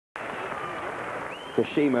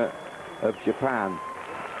Kashima of Japan.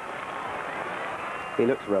 He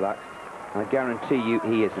looks relaxed. I guarantee you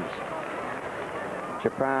he isn't.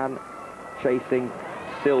 Japan chasing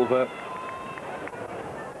silver,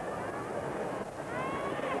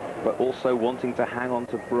 but also wanting to hang on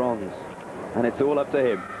to bronze. And it's all up to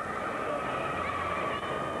him.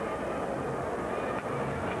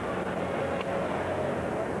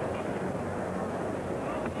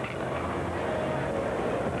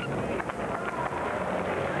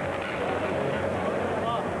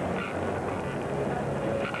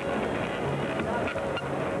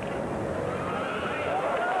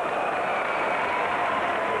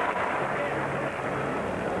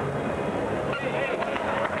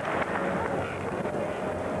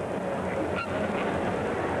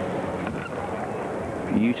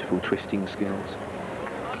 Beautiful twisting skills.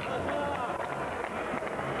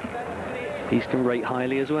 These can rate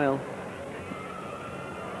highly as well.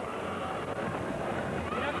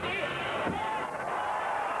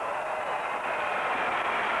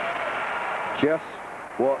 Just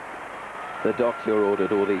what the doctor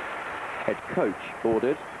ordered, or the head coach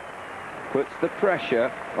ordered, puts the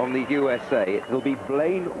pressure on the USA. It'll be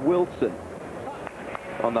Blaine Wilson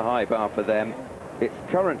on the high bar for them. It's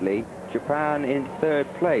currently Japan in third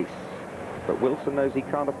place, but Wilson knows he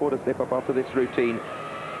can't afford to slip up after this routine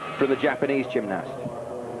from the Japanese gymnast.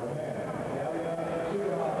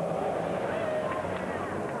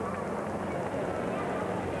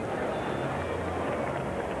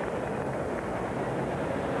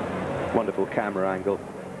 Wonderful camera angle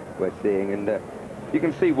we're seeing, and you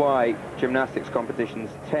can see why gymnastics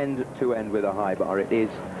competitions tend to end with a high bar. It is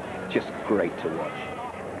just great to watch.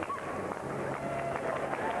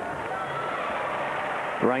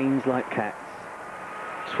 Brains like cats.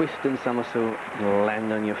 Twist and somersault,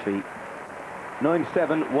 land on your feet.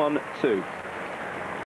 9-7-1-2.